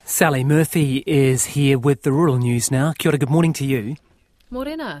Sally Murphy is here with the Rural News now. Kia ora, good morning to you.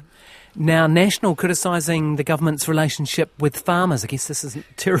 Morena. Now, National criticising the government's relationship with farmers. I guess this isn't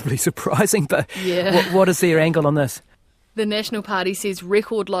terribly surprising, but what is their angle on this? The National Party says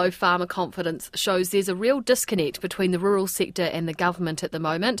record low farmer confidence shows there's a real disconnect between the rural sector and the government at the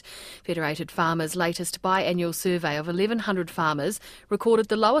moment. Federated Farmers' latest biannual survey of 1,100 farmers recorded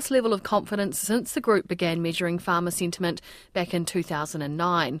the lowest level of confidence since the group began measuring farmer sentiment back in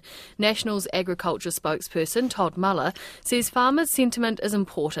 2009. National's agriculture spokesperson Todd Muller says farmers' sentiment is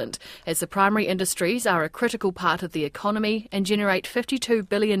important as the primary industries are a critical part of the economy and generate $52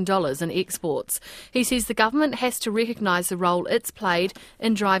 billion in exports. He says the government has to recognise the role it's played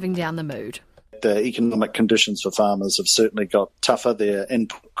in driving down the mood. The economic conditions for farmers have certainly got tougher. Their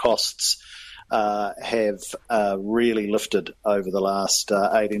input costs have really lifted over the last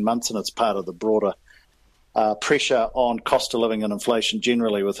 18 months, and it's part of the broader pressure on cost of living and inflation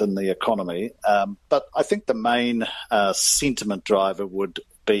generally within the economy. But I think the main sentiment driver would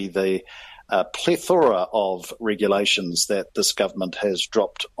be the plethora of regulations that this government has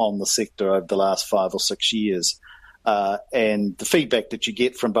dropped on the sector over the last 5 or 6 years. And the feedback that you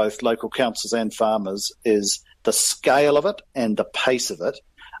get from both local councils and farmers is the scale of it and the pace of it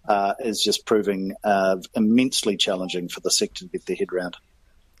is just proving immensely challenging for the sector to get their head round.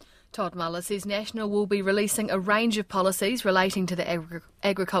 Todd Muller says National will be releasing a range of policies relating to the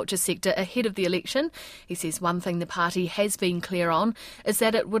agriculture sector ahead of the election. He says one thing the party has been clear on is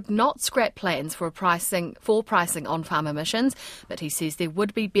that it would not scrap plans for pricing on farm emissions, but he says there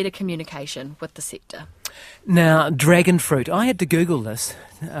would be better communication with the sector. Now, dragon fruit. I had to Google this,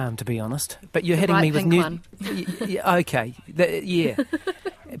 to be honest. But you're hitting me with new. One. Okay,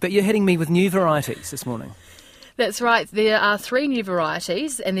 but you're hitting me with new varieties this morning. That's right. There are 3 new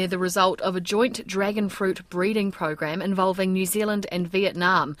varieties, and they're the result of a joint dragon fruit breeding program involving New Zealand and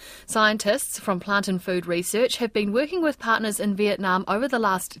Vietnam. Scientists from Plant and Food Research have been working with partners in Vietnam over the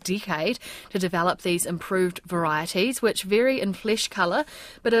last decade to develop these improved varieties, which vary in flesh colour,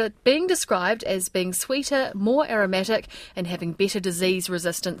 but are being described as being sweeter, more aromatic, and having better disease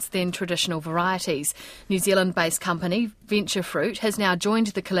resistance than traditional varieties. New Zealand-based company Venture Fruit has now joined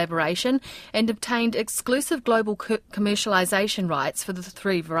the collaboration and obtained exclusive global commercialisation rights for the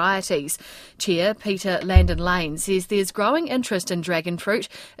 3 varieties. Chair Peter Landon Lane says there's growing interest in dragon fruit,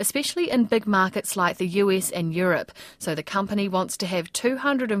 especially in big markets like the US and Europe, so the company wants to have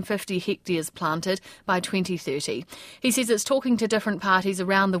 250 hectares planted by 2030. He says it's talking to different parties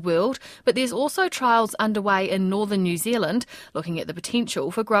around the world, but there's also trials underway in northern New Zealand looking at the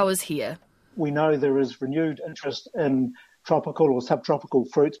potential for growers here. We know there is renewed interest in tropical or subtropical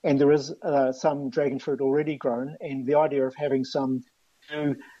fruits, and there is some dragon fruit already grown, and the idea of having some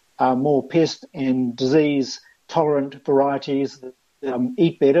new, more pest and disease tolerant varieties that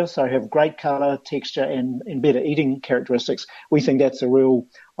eat better, so have great colour, texture and better eating characteristics, we think that's a real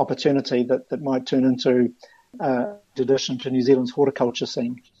opportunity that might turn into addition to New Zealand's horticulture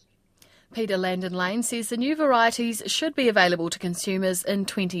scene. Peter Landon Lane says the new varieties should be available to consumers in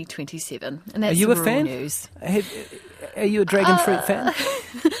 2027. And that's Are you a Rural fan? News. Are you a dragon fruit fan?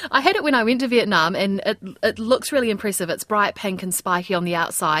 I had it when I went to Vietnam, and it looks really impressive. It's bright pink and spiky on the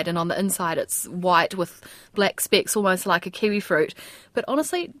outside, and on the inside it's white with black specks, almost like a kiwi fruit. But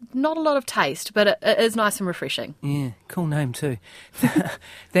honestly, not a lot of taste, but it is nice and refreshing. Yeah, cool name too.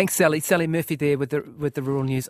 Thanks, Sally. Sally Murphy there with the Rural News.